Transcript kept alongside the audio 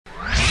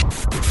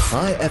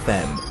High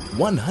FM,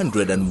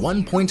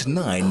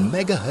 101.9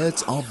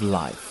 megahertz of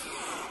life.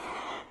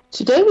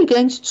 Today we're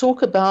going to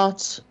talk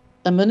about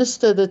a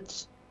minister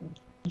that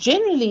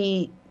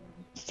generally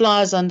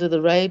flies under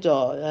the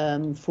radar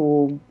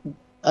for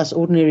us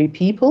ordinary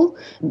people,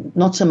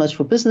 not so much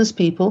for business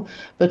people,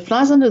 but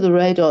flies under the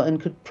radar and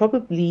could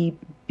probably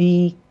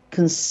be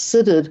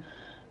considered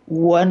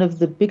one of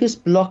the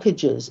biggest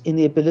blockages in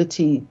the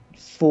ability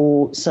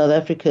for South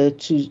Africa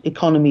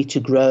economy to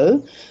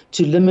grow,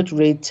 to limit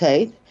red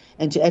tape,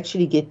 and to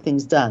actually get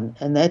things done.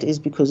 And that is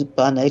because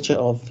by nature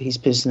of his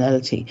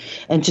personality.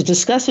 And to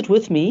discuss it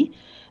with me,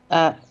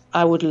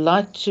 I would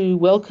like to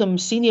welcome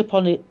Senior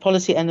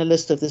Policy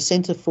Analyst of the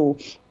Centre for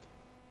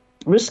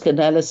Risk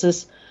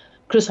Analysis,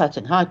 Chris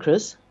Hattingh. Hi,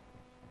 Chris.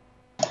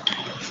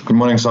 Good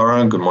morning,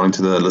 Sarah. Good morning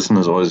to the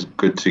listeners. Always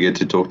good to get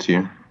to talk to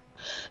you.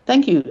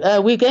 Thank you.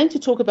 We're going to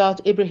talk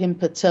about Ibrahim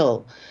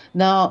Patel.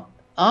 Now,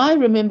 I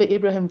remember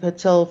Ibrahim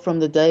Patel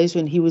from the days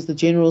when he was the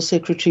General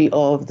Secretary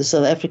of the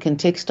South African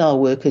Textile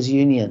Workers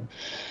Union.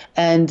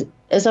 And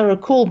as I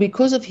recall,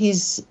 because of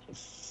his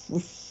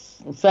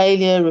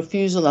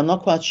refusal, I'm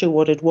not quite sure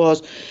what it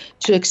was,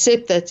 to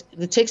accept that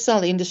the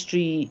textile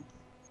industry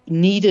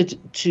needed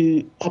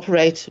to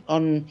operate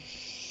on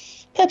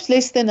perhaps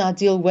less than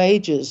ideal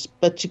wages,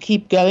 but to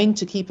keep going,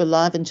 to keep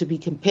alive, and to be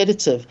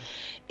competitive,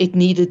 it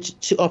needed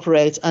to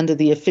operate under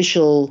the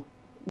official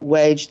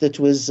wage that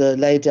was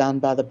laid down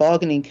by the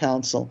Bargaining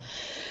Council.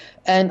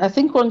 And I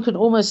think one could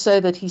almost say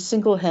that he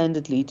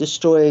single-handedly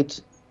destroyed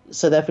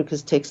South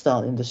Africa's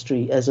textile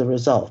industry as a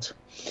result.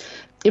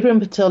 Ibrahim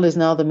Patel is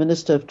now the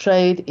Minister of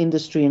Trade,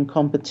 Industry and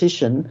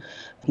Competition.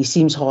 He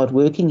seems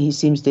hardworking, he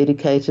seems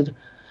dedicated.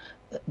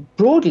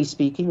 Broadly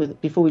speaking,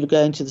 before we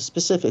go into the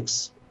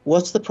specifics,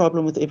 what's the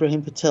problem with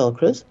Ibrahim Patel,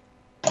 Chris?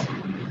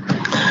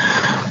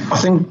 I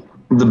think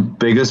the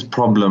biggest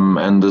problem,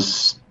 and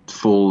this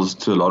falls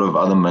to a lot of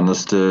other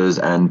ministers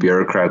and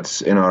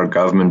bureaucrats in our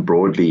government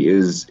broadly,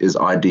 is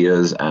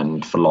ideas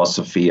and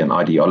philosophy and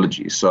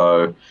ideology.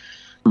 So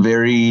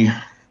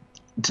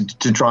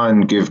to try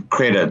and give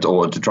credit,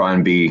 or to try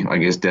and be, I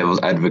guess,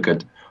 devil's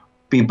advocate,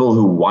 people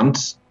who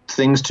want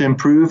things to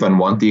improve and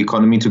want the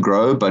economy to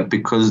grow, but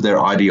because their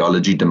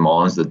ideology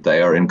demands that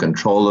they are in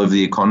control of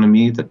the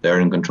economy, that they're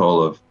in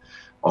control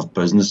of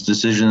business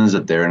decisions,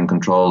 that they're in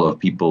control of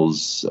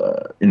people's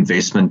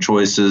investment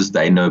choices,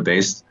 they know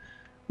best.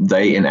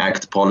 They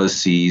enact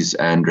policies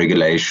and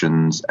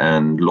regulations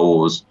and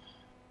laws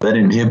that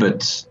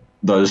inhibit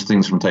those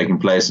things from taking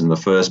place in the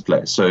first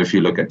place. So if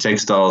you look at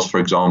textiles, for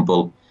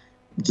example,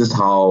 just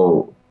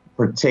how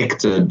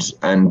protected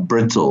and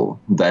brittle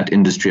that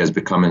industry has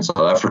become in South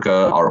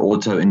Africa, our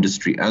auto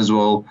industry as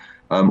well,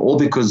 all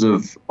because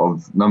of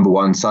number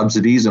one,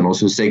 subsidies, and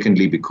also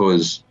secondly,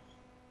 because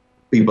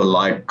people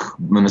like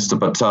Minister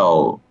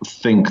Patel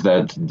think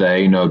that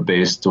they know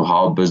best to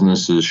how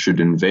businesses should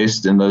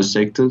invest in those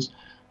sectors.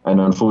 And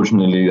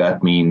unfortunately,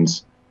 that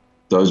means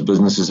those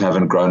businesses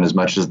haven't grown as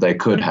much as they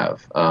could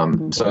have.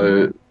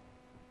 So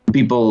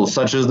people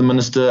such as the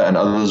minister and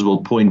others will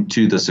point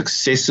to the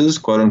successes,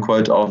 quote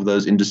unquote, of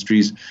those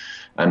industries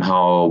and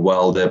how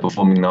well they're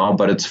performing now.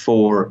 But it's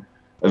for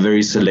a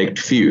very select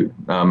few.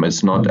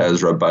 It's not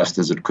as robust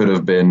as it could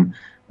have been.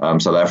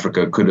 South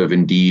Africa could have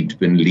indeed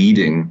been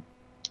leading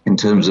in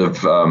terms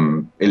of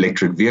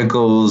electric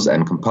vehicles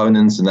and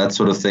components and that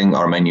sort of thing.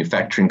 Our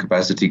manufacturing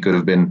capacity could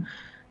have been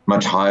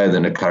much higher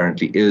than it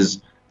currently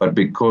is, but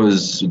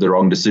because the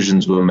wrong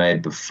decisions were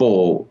made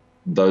before,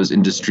 those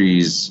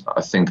industries,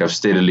 I think, have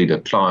steadily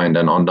declined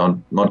and are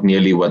not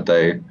nearly what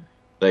they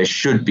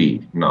should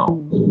be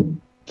now.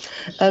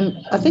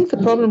 I think the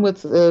problem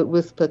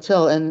with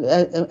Patel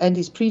and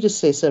his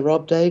predecessor,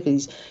 Rob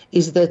Davies,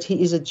 is that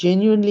he is a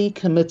genuinely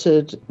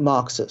committed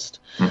Marxist.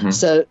 Mm-hmm.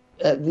 So,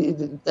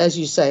 as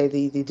you say,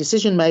 the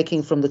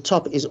decision-making from the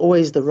top is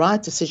always the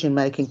right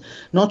decision-making,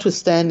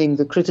 notwithstanding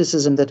the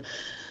criticism that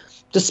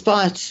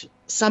despite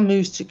some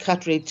moves to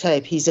cut red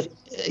tape, he's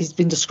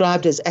been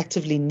described as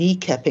actively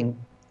kneecapping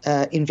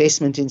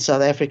investment in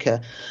South Africa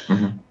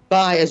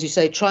by, as you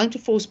say, trying to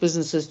force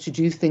businesses to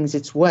do things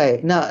its way.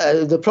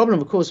 Now, the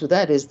problem, of course, with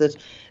that is that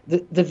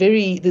the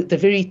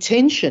very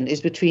tension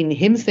is between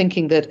him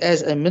thinking that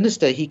as a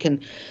minister he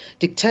can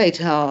dictate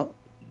how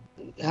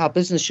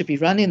business should be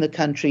run in the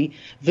country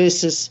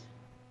versus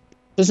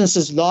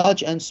businesses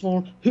large and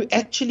small who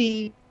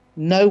actually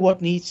know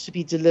what needs to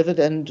be delivered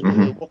and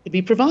what to be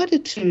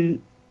provided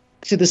to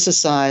the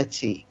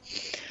society.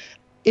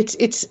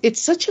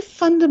 It's such a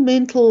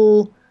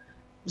fundamental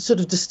sort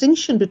of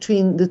distinction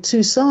between the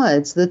two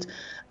sides that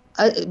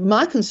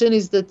my concern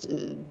is that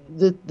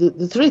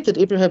the threat that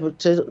Ibrahim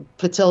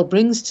Patel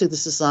brings to the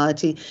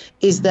society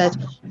is that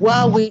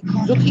while we're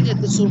looking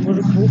at the sort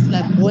of more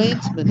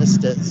flamboyant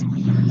ministers,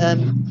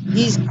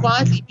 he's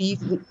quietly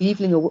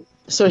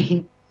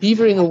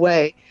beavering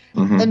away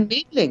and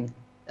meddling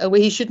where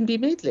he shouldn't be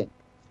meddling.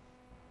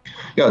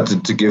 Yeah,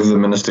 to give the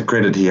minister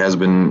credit, he has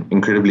been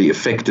incredibly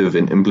effective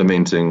in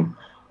implementing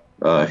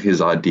his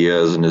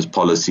ideas and his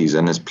policies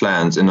and his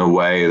plans in a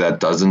way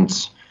that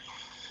doesn't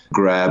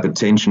grab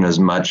attention as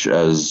much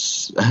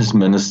as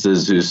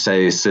ministers who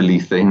say silly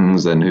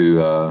things and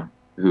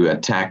who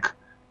attack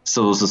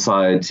civil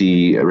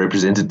society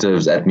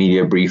representatives at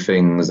media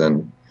briefings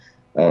and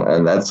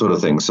that sort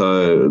of thing.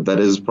 So that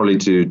is probably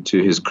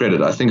to his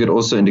credit. I think it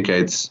also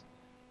indicates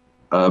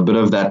a bit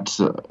of that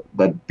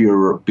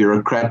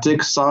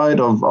bureaucratic side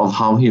of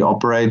how he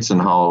operates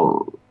and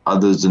how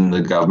others in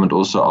the government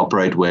also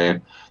operate,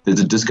 where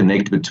there's a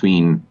disconnect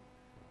between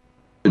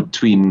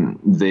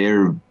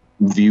their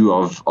view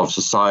of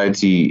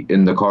society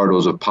in the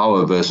corridors of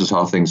power versus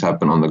how things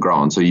happen on the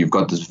ground. So you've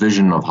got this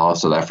vision of how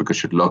South Africa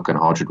should look and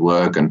how it should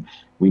work, and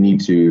we need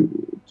to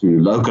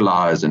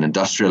localize and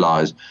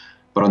industrialize.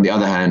 But on the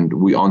other hand,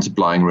 we aren't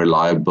supplying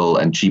reliable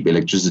and cheap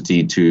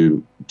electricity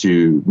to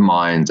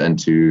mines and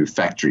to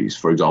factories,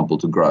 for example,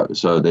 to grow.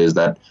 So there's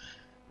that.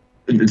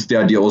 It's the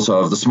idea also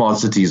of the smart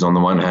cities on the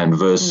one hand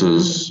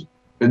versus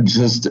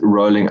just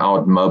rolling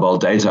out mobile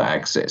data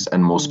access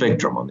and more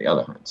spectrum on the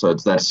other hand. So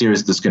it's that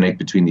serious disconnect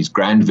between these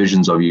grand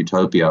visions of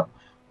utopia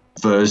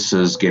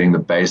versus getting the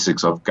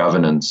basics of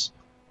governance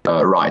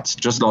right.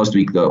 Just last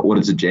week, the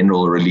Auditor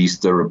General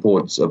released the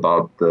reports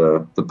about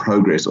the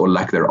progress or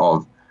lack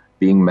thereof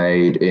being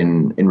made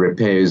in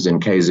repairs in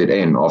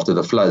KZN after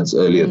the floods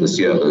earlier this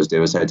year, those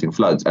devastating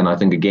floods. And I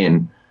think,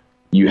 again,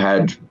 you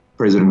had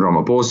President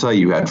Ramaphosa,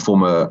 you had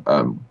former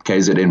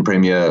KZN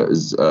Premier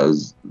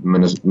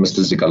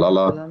Mr.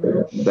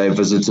 Zikalala. They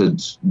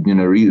visited,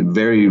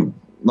 very,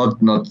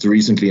 not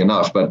recently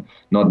enough, but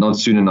not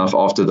soon enough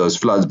after those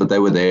floods, but they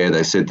were there.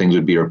 They said things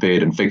would be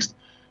repaired and fixed.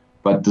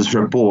 But this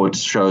report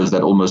shows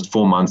that almost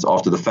 4 months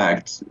after the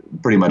fact,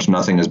 pretty much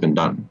nothing has been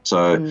done.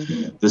 So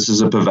this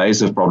is a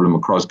pervasive problem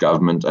across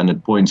government, and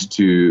it points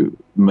to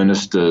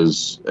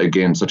ministers,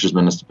 again, such as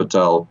Minister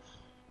Patel,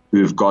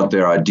 who've got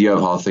their idea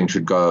of how things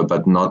should go,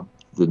 but not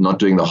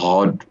doing the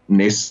hard,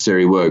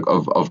 necessary work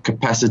of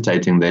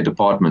capacitating their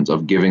departments,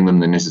 of giving them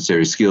the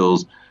necessary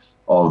skills,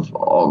 of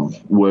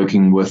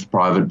working with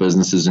private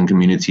businesses and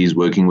communities,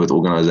 working with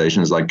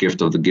organizations like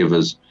Gift of the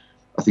Givers.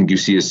 I think you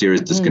see a serious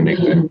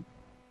disconnect there.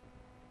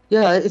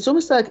 Yeah, it's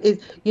almost like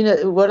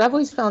what I've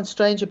always found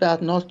strange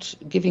about not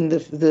giving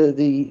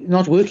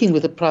not working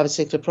with the private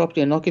sector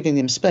properly and not giving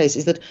them space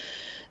is that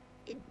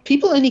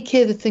people only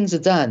care that things are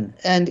done,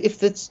 and if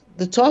that's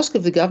the task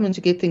of the government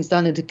to get things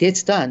done and it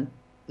gets done,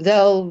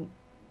 they'll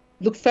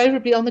look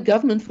favorably on the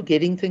government for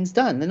getting things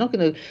done. They're not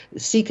going to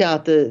seek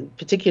out the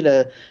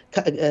particular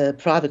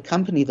private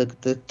company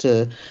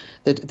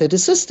that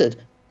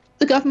assisted.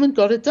 The government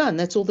got it done.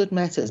 That's all that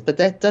matters. But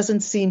that doesn't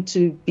seem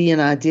to be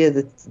an idea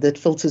that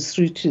filters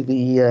through to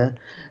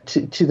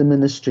the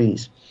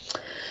ministries.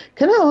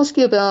 Can I ask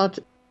you about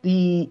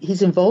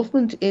his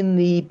involvement in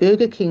the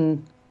Burger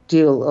King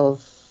deal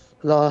of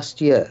last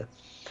year?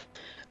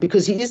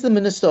 Because he is the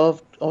Minister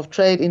of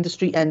Trade,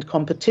 Industry and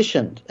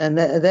Competition, and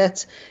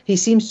that he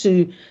seems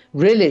to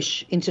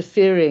relish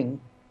interfering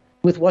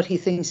with what he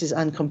thinks is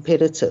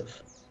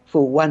uncompetitive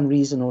for one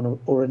reason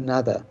or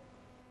another.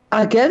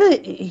 I gather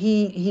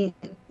he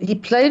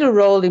played a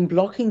role in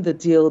blocking the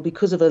deal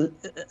because of a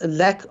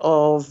lack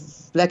of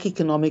black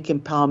economic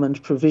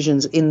empowerment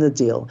provisions in the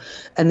deal.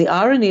 And the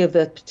irony of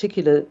that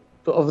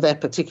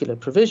particular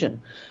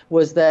provision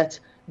was that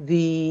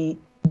the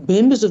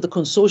members of the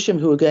consortium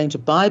who were going to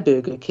buy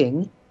Burger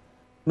King,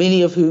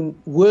 many of whom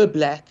were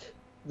black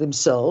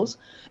themselves,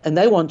 and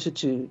they wanted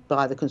to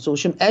buy the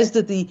consortium, as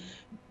did the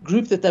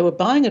group that they were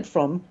buying it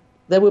from.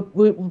 They were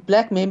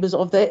black members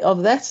of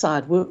that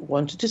side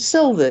wanted to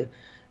sell the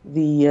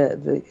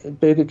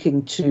Burger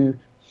King to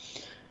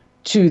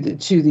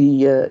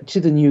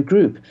the new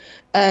group,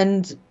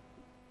 and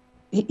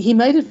he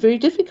made it very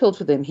difficult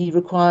for them. He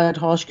required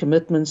harsh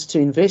commitments to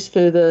invest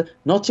further,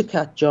 not to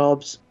cut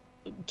jobs,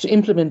 to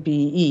implement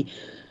BEE.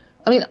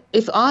 I mean,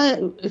 if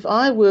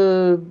I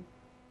were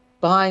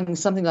buying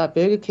something like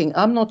Burger King,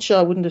 I'm not sure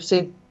I wouldn't have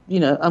said,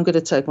 I'm going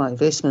to take my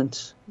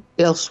investment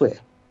elsewhere.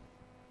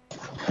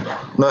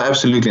 No,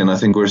 absolutely. And I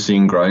think we're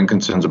seeing growing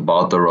concerns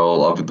about the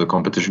role of the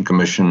Competition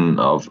Commission,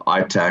 of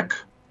ITAC,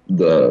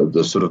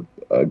 the sort of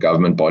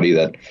government body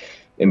that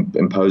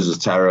imposes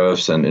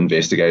tariffs and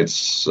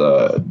investigates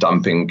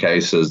dumping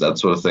cases, that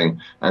sort of thing.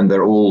 And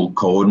they're all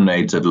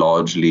coordinated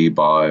largely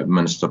by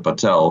Minister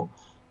Patel.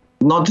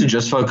 Not to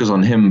just focus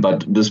on him,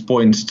 but this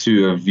points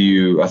to a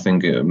view I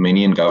think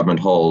many in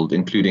government hold,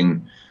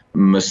 including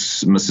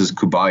Mrs.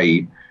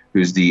 Kubai,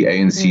 who's the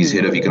ANC's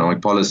head of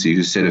economic policy,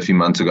 who said a few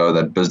months ago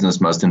that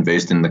business must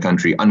invest in the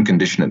country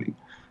unconditionally.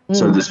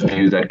 So this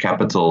view that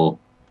capital,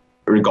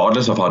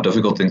 regardless of how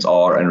difficult things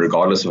are and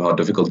regardless of how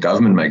difficult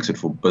government makes it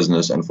for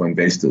business and for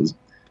investors,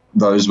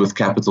 those with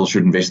capital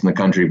should invest in the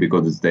country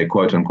because it's their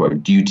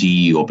quote-unquote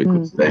duty, or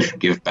because they should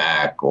give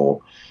back,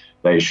 or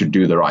they should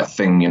do the right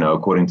thing,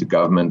 according to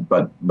government.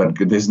 But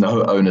there's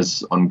no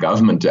onus on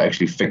government to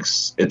actually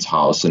fix its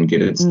house and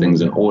get its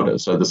things in order.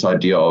 So this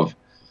idea of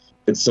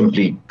it's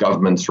simply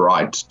government's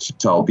right to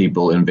tell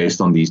people invest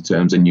on these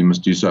terms and you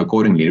must do so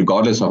accordingly,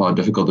 regardless of how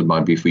difficult it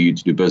might be for you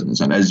to do business.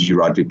 And as you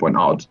rightly point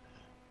out,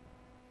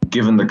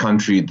 given the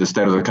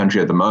state of the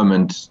country at the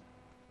moment,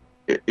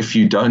 if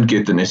you don't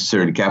get the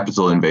necessary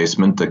capital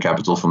investment, the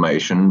capital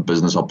formation,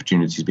 business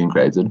opportunities being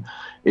created,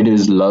 it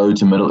is low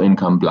to middle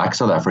income Black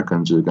South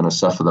Africans who are going to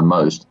suffer the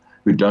most,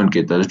 who don't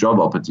get those job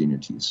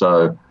opportunities.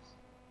 So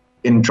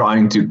in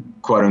trying to,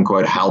 quote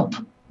unquote, help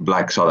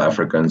Black South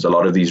Africans, a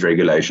lot of these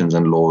regulations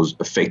and laws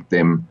affect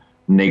them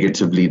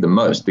negatively the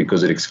most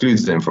because it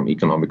excludes them from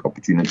economic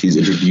opportunities.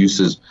 It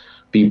reduces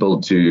people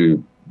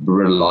to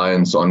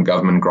reliance on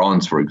government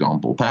grants, for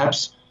example.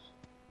 Perhaps,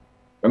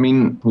 I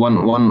mean,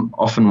 one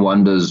often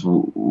wonders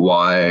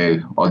why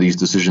are these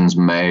decisions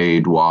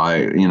made?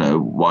 Why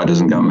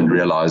doesn't government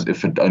realize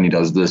if it only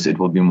does this, it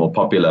will be more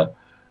popular?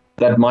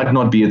 That might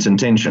not be its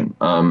intention.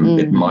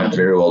 It might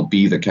very well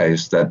be the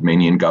case that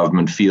many in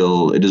government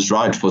feel it is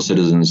right for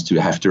citizens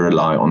to have to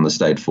rely on the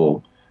state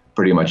for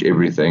pretty much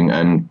everything.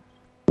 And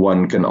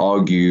one can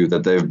argue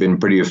that they've been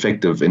pretty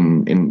effective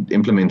in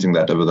implementing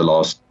that over the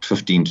last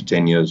 15 to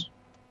 10 years.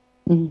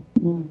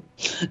 Mm-hmm.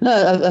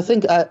 No, I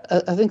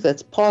think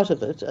that's part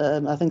of it.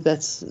 I think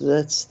that's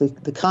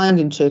the kind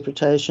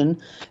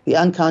interpretation. The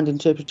unkind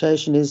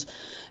interpretation is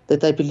that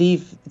they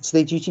believe it's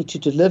their duty to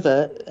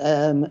deliver,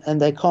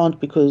 and they can't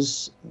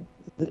because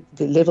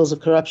the levels of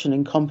corruption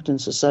and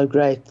incompetence are so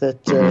great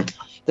that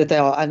that they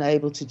are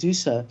unable to do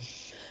so.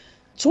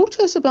 Talk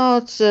to us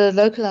about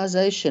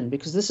localization,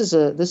 because this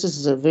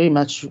is a very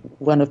much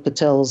one of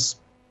Patel's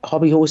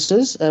hobby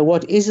horses.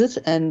 What is it,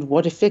 and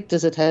what effect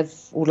does it have,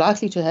 or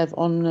likely to have,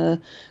 on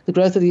the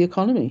growth of the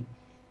economy?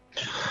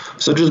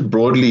 So just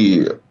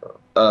broadly,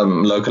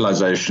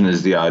 localization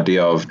is the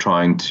idea of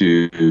trying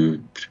to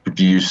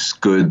produce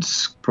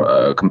goods,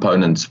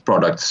 components,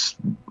 products,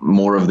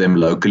 more of them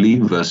locally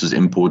versus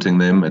importing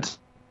them.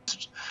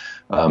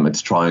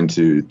 It's trying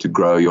to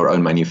grow your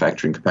own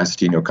manufacturing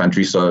capacity in your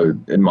country. So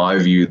in my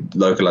view,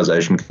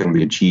 localization can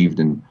be achieved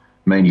in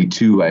mainly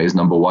two ways.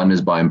 Number one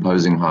is by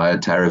imposing higher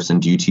tariffs and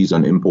duties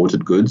on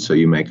imported goods. So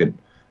you make it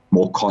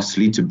more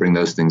costly to bring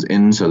those things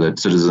in so that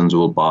citizens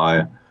will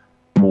buy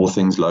more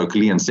things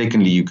locally. And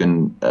secondly, you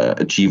can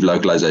achieve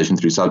localization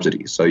through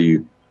subsidies. So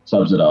you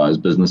subsidize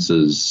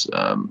businesses,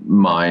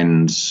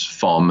 mines,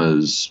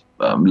 farmers,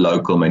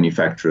 local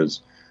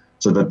manufacturers,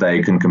 so that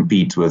they can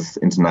compete with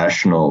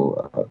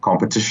international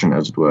competition,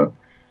 as it were.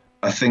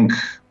 I think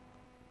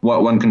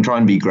one can try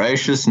and be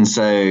gracious and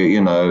say,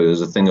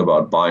 there's a thing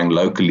about buying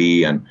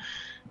locally and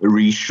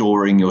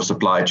reshoring your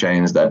supply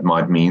chains that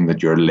might mean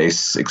that you're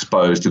less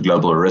exposed to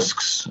global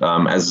risks,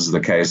 as is the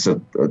case at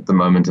the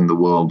moment in the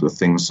world with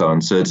things so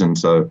uncertain.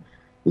 So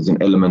there's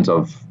an element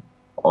of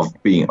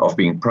being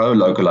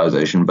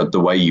pro-localization, but the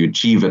way you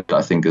achieve it,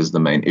 I think, is the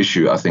main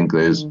issue. I think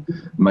there's a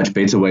much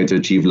better way to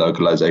achieve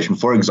localization.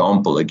 For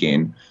example,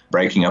 again,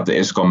 breaking up the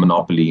Eskom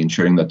monopoly,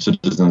 ensuring that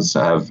citizens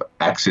have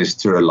access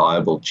to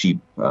reliable, cheap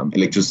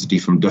electricity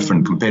from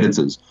different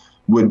competitors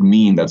would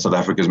mean that South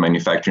Africa's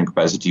manufacturing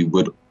capacity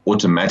would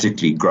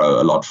automatically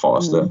grow a lot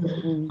faster.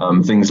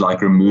 Things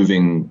like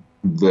removing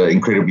the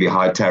incredibly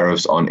high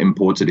tariffs on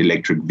imported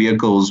electric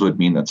vehicles would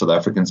mean that South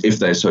Africans, if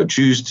they so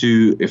choose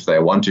to, if they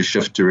want to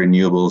shift to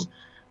renewables,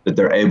 that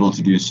they're able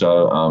to do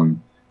so.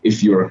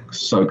 If you're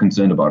so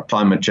concerned about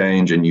climate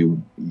change and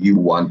you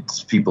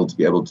want people to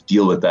be able to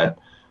deal with that,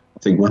 I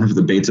think one of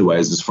the better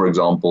ways is, for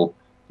example,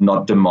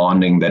 not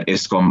demanding that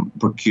Eskom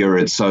procure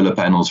its solar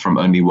panels from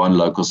only one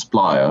local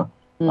supplier,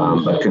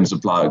 but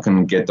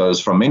can get those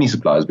from many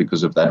suppliers,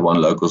 because if that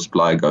one local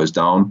supplier goes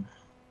down,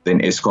 then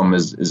Eskom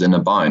is in a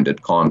bind.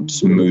 It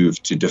can't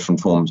move to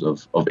different forms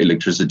of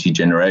electricity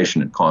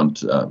generation. It can't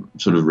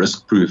sort of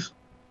risk-proof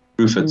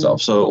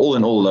itself. So all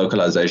in all,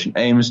 localization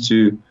aims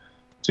to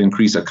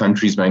increase a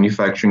country's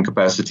manufacturing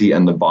capacity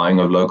and the buying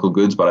of local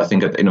goods. But I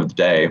think at the end of the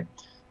day,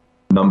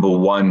 number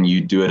one,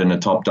 you do it in a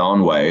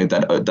top-down way.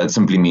 That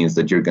simply means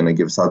that you're going to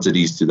give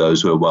subsidies to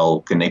those who are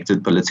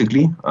well-connected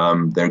politically.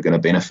 They're going to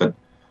benefit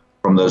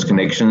from those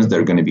connections.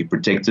 They're going to be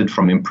protected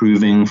from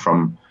improving,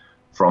 from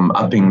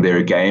upping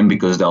their game,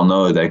 because they'll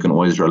know they can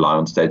always rely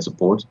on state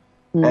support.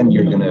 And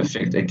you're going to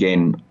affect,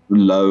 again,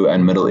 low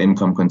and middle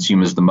income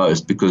consumers the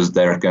most, because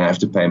they're going to have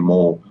to pay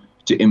more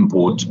to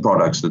import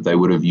products that they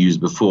would have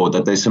used before,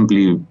 that they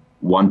simply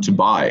want to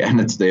buy,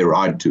 and it's their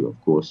right to, of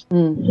course.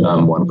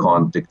 One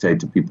can't dictate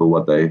to people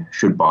what they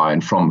should buy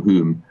and from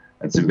whom.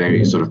 It's a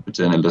very sort of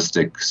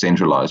paternalistic,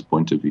 centralized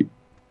point of view.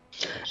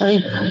 I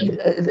mean,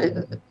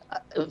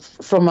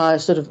 from my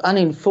sort of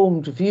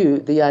uninformed view,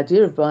 the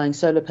idea of buying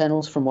solar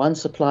panels from one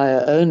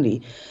supplier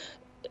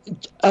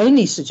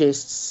only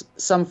suggests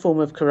some form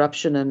of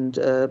corruption and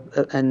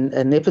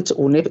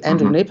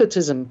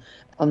nepotism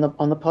on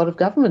the part of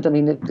government. I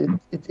mean,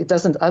 it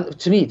doesn't,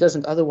 to me, it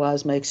doesn't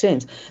otherwise make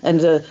sense. And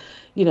the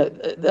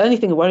only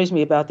thing that worries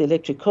me about the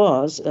electric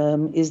cars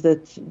is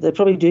that they're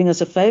probably doing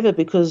us a favor,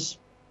 because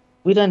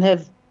we don't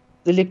have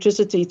the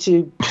electricity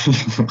to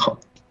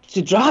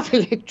drive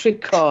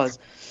electric cars.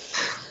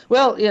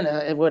 Well,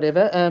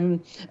 whatever.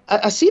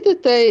 I see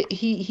that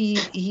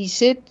he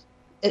said,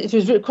 it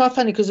was quite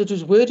funny because it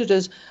was worded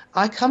as,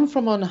 I come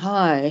from on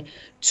high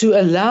to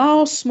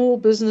allow small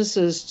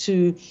businesses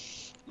to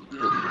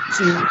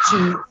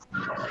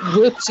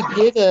work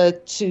together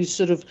to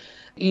sort of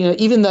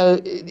even though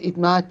it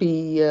might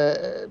be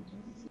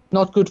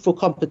not good for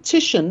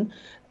competition,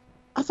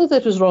 I thought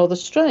that was rather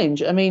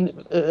strange. I mean,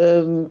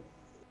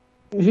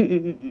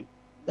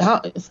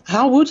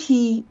 how would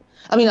he?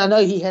 I mean, I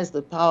know he has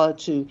the power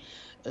to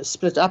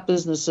split up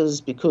businesses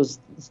because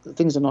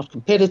things are not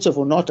competitive,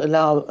 or not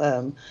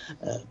allow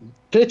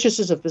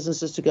purchases of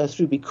businesses to go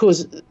through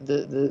because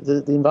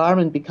the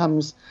environment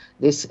becomes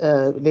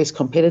less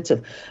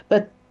competitive.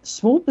 But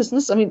small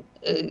business, I mean,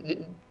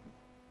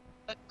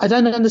 I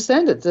don't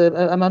understand it.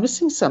 Am I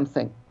missing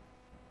something?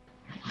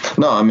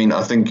 No, I mean,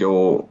 I think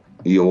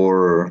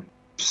your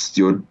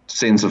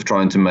sense of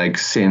trying to make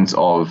sense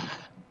of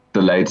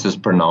the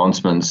latest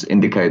pronouncements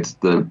indicates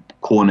the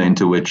corner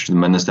into which the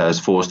minister has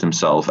forced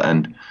himself,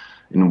 and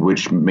in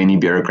which many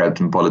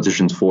bureaucrats and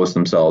politicians force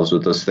themselves,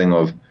 with this thing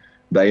of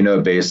they know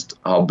best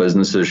how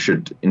businesses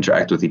should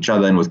interact with each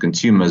other and with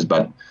consumers.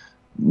 But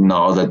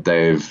now that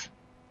they've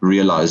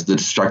realized the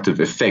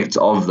destructive effects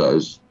of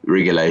those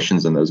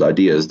regulations and those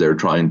ideas, they're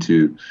trying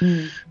to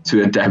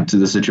adapt to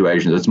the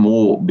situation. It's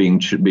more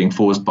being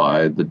forced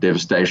by the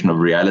devastation of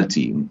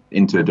reality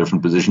into a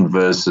different position,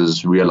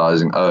 versus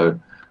realizing, oh,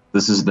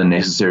 this is the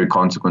necessary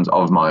consequence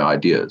of my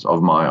ideas,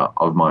 of my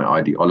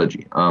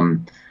ideology.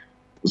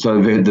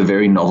 So the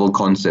very novel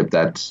concept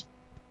that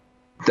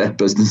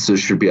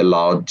businesses should be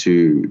allowed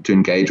to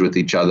engage with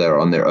each other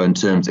on their own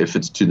terms if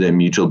it's to their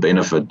mutual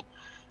benefit.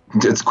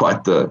 It's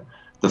quite the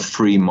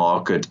free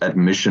market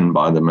admission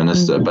by the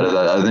minister, but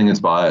I think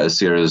it's by a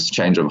serious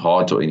change of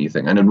heart or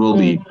anything, and it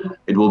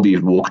will be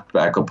walked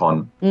back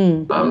upon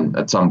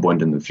at some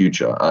point in the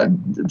future.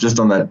 Just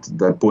on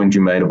that point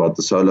you made about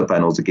the solar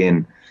panels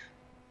again,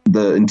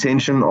 the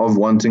intention of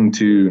wanting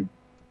to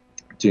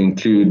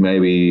include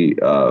maybe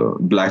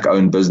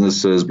black-owned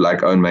businesses,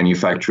 black-owned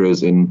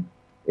manufacturers in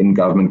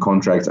government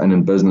contracts and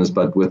in business,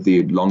 but with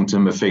the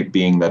long-term effect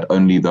being that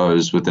only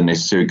those with the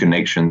necessary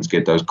connections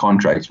get those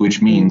contracts,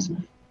 which means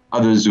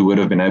others who would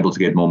have been able to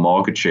get more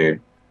market share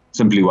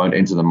simply won't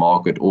enter the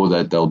market, or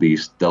that they'll be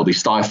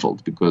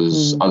stifled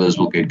because others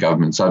will get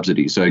government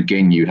subsidy. So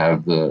again, you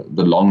have the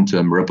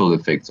long-term ripple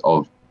effects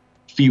of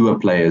fewer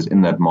players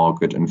in that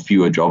market and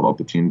fewer job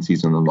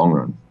opportunities in the long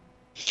run.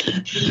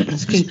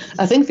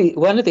 I think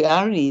one of the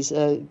ironies,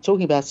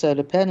 talking about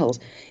solar panels,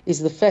 is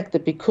the fact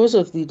that because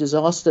of the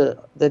disaster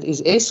that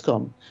is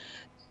Eskom,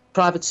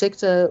 private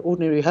sector,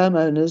 ordinary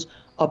homeowners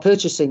are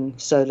purchasing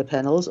solar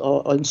panels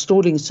or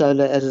installing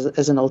solar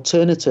as an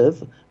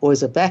alternative or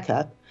as a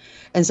backup.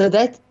 And so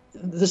that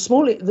the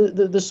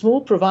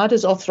small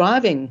providers are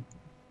thriving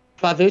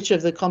by virtue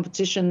of the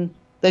competition.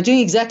 They're doing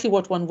exactly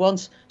what one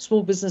wants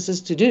small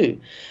businesses to do.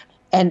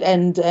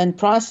 And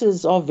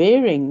prices are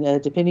varying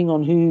depending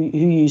on who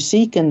you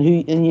seek and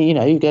who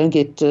you go and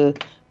get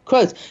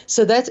quotes.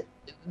 So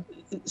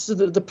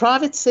the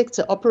private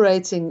sector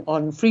operating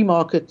on a free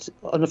market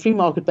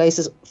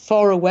basis,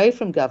 far away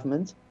from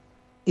government,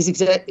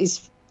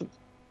 is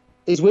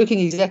working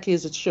exactly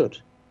as it should.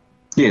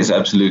 Yes,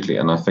 absolutely,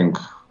 and I think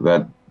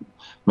that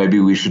maybe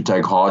we should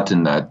take heart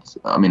in that.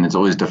 I mean, it's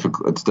always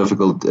difficult. It's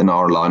difficult in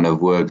our line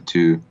of work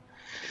to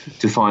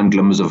find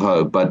glimmers of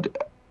hope,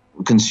 but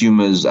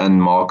consumers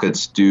and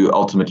markets do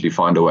ultimately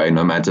find a way,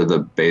 no matter the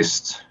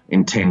best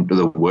intent or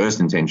the worst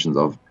intentions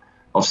of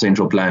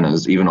central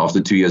planners. Even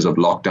after 2 years of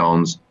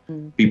lockdowns,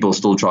 people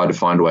still try to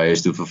find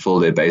ways to fulfill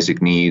their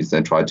basic needs.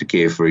 They try to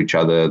care for each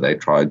other. They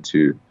try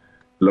to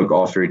look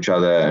after each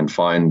other and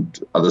find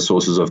other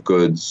sources of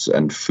goods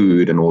and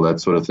food and all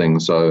that sort of thing.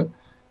 So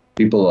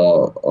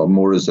people are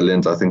more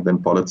resilient, I think, than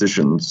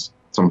politicians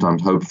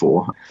sometimes hope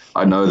for.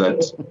 I know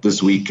that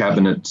this week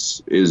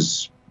Cabinet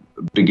is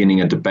beginning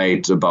a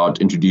debate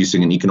about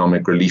introducing an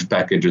economic relief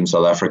package in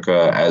South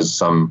Africa, as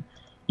some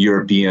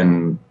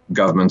European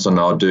governments are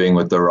now doing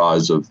with the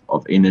rise of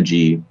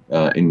energy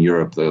in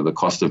Europe, the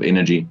cost of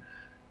energy.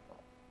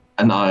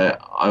 And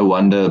I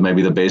wonder,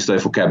 maybe the best way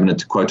for Cabinet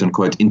to quote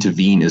unquote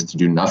intervene is to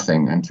do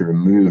nothing and to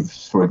remove,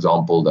 for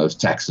example, those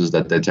taxes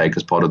that they take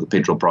as part of the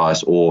petrol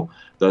price, or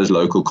those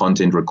local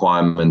content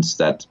requirements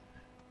that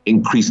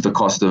increase the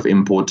cost of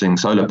importing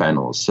solar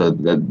panels. So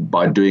that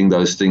by doing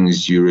those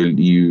things,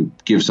 you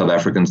give South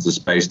Africans the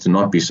space to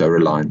not be so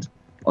reliant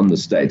on the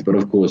state. But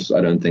of course,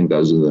 I don't think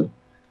those are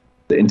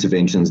the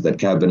interventions that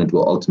Cabinet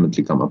will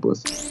ultimately come up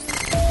with.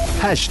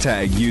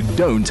 Hashtag you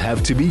don't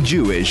have to be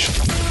Jewish.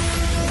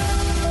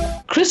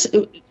 Chris,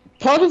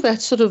 part of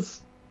that sort of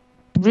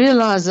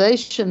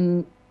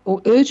realization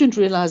or urgent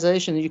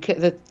realization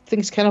that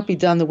things cannot be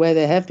done the way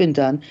they have been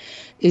done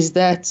is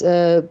that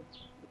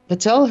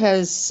Patel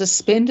has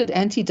suspended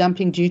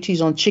anti-dumping duties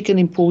on chicken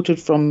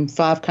imported from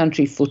 5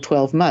 countries for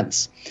 12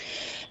 months.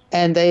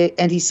 And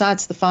he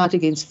cites the fight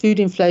against food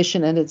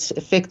inflation and its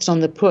effects on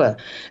the poor.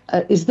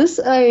 Is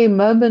this a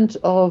moment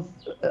of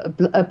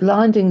a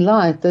blinding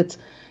light that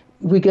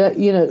we go,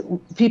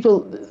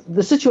 people,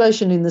 the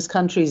situation in this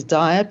country is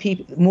dire.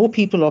 More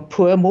people are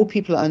poor, more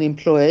people are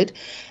unemployed,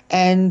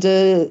 and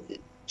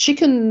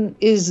chicken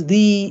is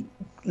the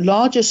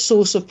largest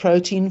source of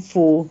protein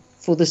for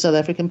the South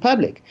African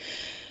public.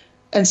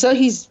 And so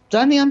he's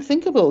done the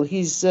unthinkable.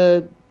 He's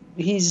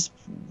he's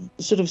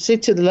sort of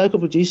said to the local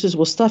producers,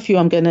 well, stuff you,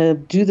 I'm going to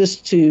do this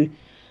to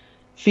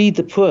feed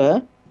the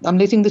poor. I'm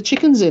letting the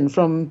chickens in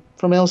from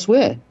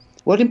elsewhere.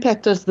 What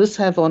impact does this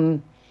have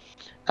on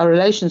our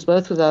relations,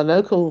 both with our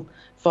local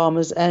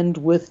farmers and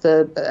with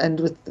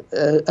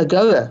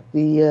AGOA,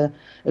 the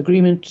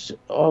agreement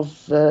of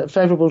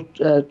favourable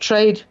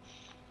trade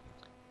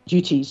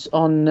duties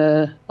on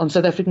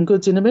South African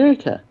goods in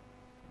America?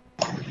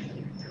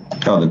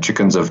 Oh, the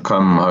chickens have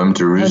come home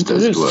to roost,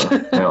 as it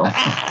were.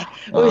 Yeah.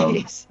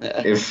 Yes.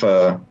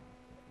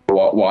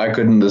 Why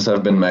couldn't this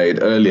have been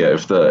made earlier?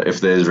 If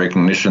there's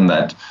recognition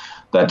that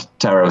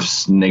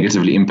tariffs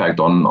negatively impact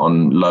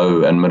on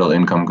low and middle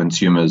income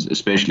consumers,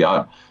 especially,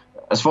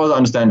 as far as I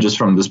understand, just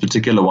from this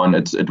particular one,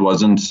 it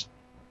wasn't.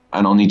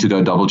 And I'll need to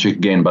go double check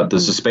again, but the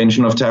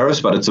suspension of tariffs,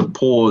 but it's a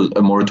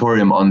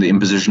moratorium on the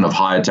imposition of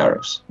higher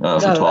tariffs for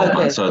 12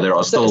 months. So there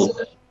are still.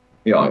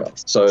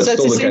 So it's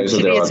still the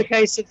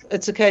case that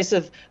it's a case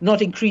of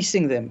not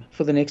increasing them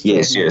for the next 12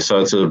 months. Yes.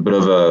 So it's a bit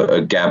of a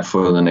gap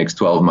for the next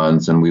 12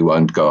 months, and we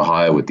won't go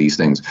higher with these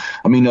things.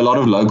 I mean, a lot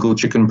of local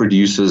chicken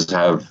producers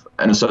and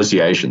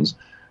associations,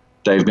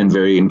 they've been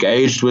very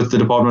engaged with the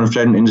Department of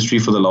Trade and Industry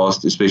for the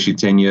last, especially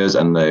 10 years,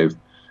 and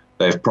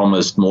they've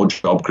promised more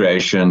job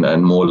creation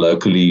and more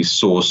locally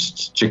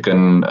sourced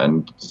chicken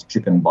and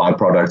chicken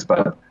byproducts,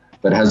 but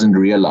that hasn't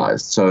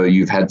realized. So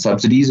you've had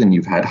subsidies and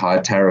you've had high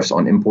tariffs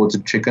on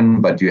imported chicken,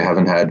 but you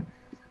haven't had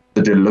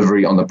the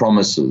delivery on the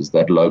promises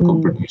that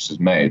local producers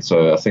made.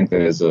 So I think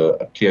there's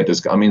a clear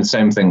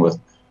same thing with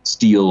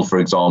steel, for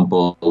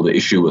example, the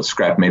issue with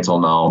scrap metal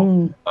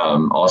now,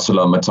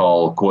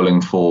 ArcelorMittal calling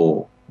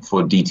for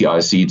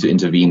DTIC to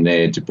intervene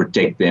there to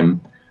protect them.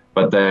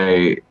 But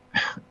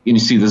you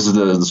see, this is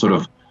the sort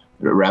of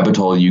rabbit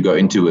hole you go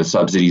into with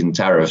subsidies and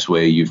tariffs,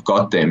 where you've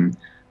got them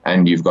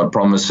and you've got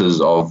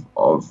promises of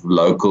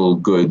local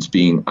goods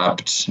being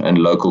upped and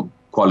local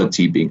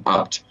quality being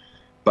upped.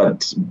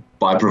 But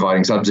by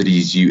providing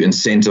subsidies, you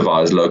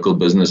incentivize local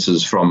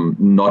businesses from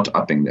not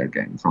upping their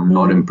game, from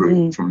not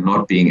improving, from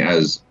not being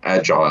as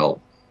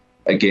agile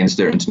against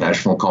their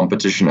international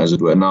competition, as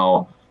it were.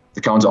 Now,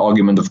 the counter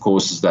argument, of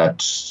course, is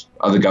that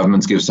other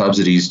governments give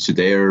subsidies to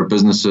their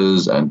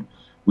businesses and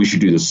we should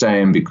do the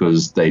same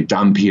because they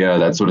dump here,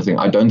 that sort of thing.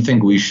 I don't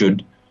think we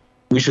should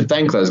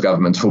thank those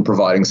governments for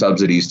providing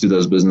subsidies to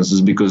those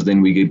businesses, because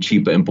then we get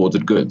cheaper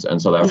imported goods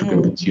and South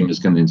African consumers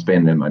can then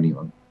spend their money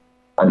on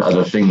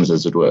other things,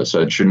 as it were. So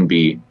it shouldn't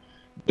be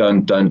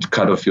don't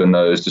cut off your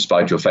nose to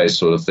spite your face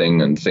sort of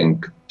thing and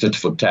think tit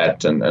for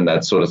tat and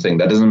that sort of thing.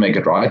 That doesn't make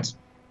it right.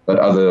 But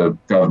other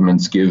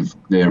governments give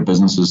their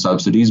businesses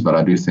subsidies, but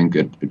I do think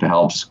it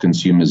helps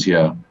consumers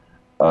here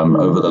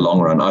over the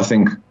long run. I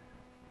think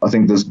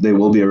there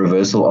will be a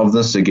reversal of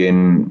this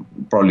again,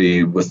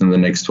 probably within the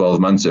next 12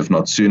 months, if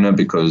not sooner,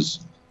 because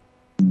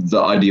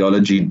the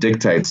ideology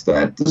dictates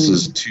that this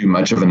is too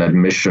much of an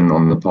admission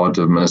on the part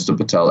of Minister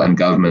Patel and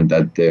government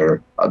that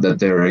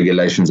their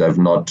regulations have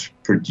not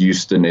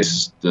produced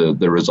the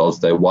results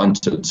they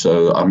wanted.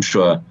 So I'm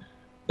sure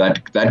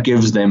that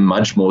gives them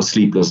much more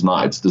sleepless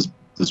nights. This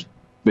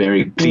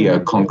very clear,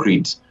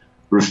 concrete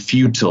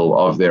refutal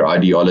of their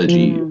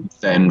ideology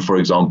than, for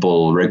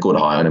example, record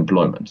high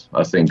unemployment.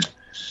 I think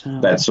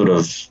that sort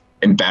of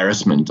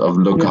embarrassment of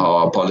look how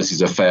our policies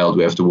have failed,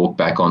 we have to walk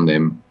back on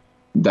them,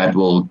 that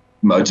will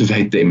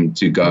motivate them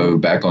to go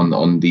back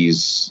on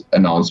these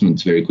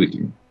announcements very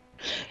quickly.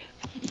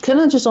 Can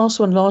I just ask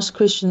one last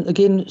question,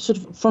 again, sort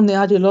of from the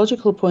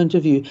ideological point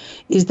of view,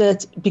 is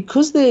that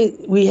because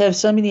we have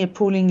so many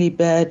appallingly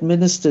bad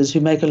ministers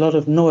who make a lot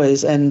of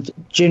noise and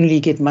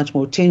generally get much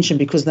more attention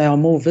because they are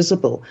more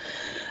visible,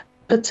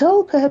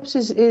 Patel perhaps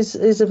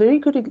is a very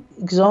good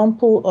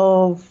example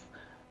of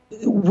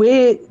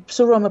where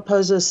Cyril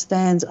Ramaphosa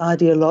stands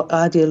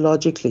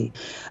ideologically.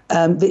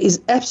 There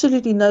is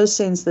absolutely no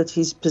sense that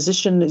his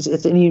position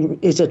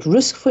is at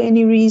risk for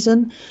any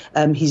reason.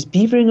 He's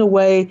beavering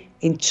away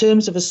in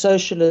terms of a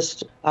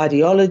socialist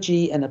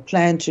ideology and a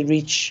plan to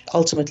reach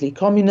ultimately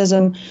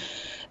communism.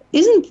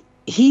 Isn't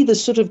he the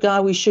sort of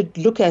guy we should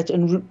look at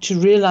and to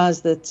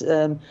realize that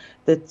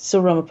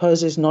Cyril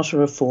Ramaphosa is not a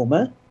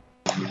reformer?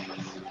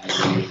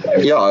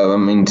 Yeah, I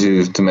mean,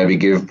 to maybe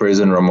give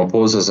President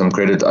Ramaphosa some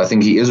credit, I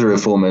think he is a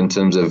reformer in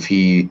terms of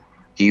he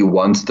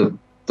wants the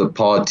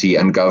party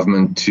and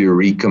government to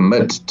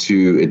recommit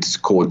to its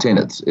core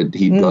tenets.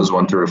 He does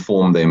want to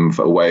reform them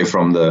away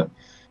from the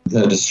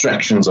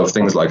distractions of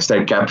things like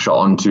state capture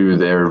onto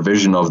their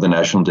vision of the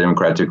national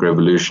democratic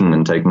revolution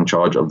and taking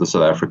charge of the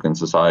South African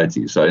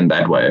society. So in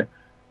that way,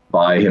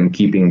 by him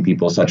keeping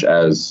people such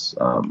as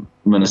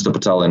Minister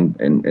Patel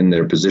in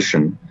their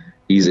position,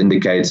 he's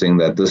indicating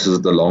that this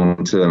is the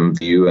long-term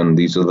view and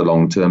these are the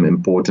long-term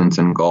importance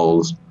and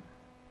goals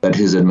that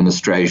his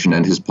administration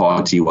and his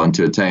party want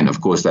to attain.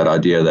 Of course, that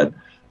idea that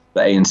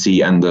the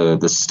ANC and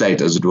the state,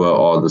 as it were,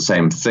 are the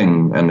same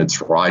thing, and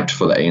it's right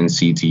for the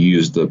ANC to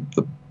use the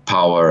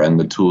power and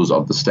the tools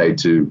of the state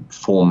to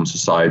form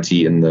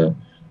society in the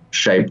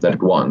shape that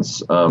it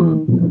wants. I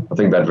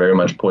think that very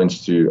much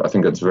points to, I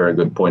think it's a very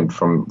good point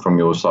from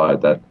your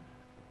side, that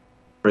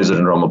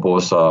President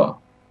Ramaphosa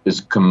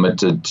is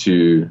committed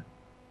to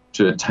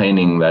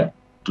attaining that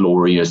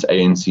glorious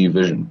ANC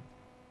vision.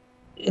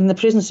 In the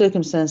present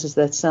circumstances,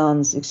 that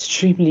sounds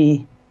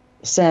extremely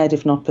sad,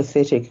 if not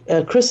pathetic.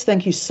 Chris,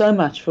 thank you so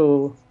much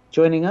for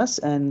joining us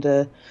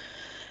and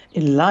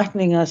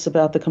enlightening us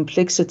about the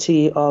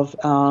complexity of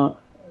our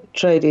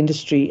trade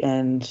industry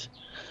and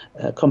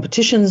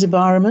competitions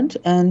environment.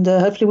 And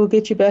hopefully we'll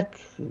get you back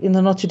in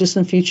the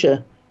not-too-distant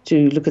future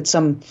to look at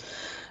some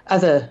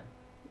other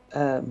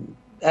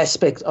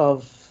aspect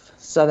of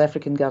South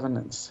African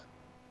governance.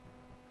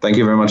 Thank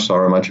you very much,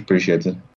 Sarah. Much appreciated.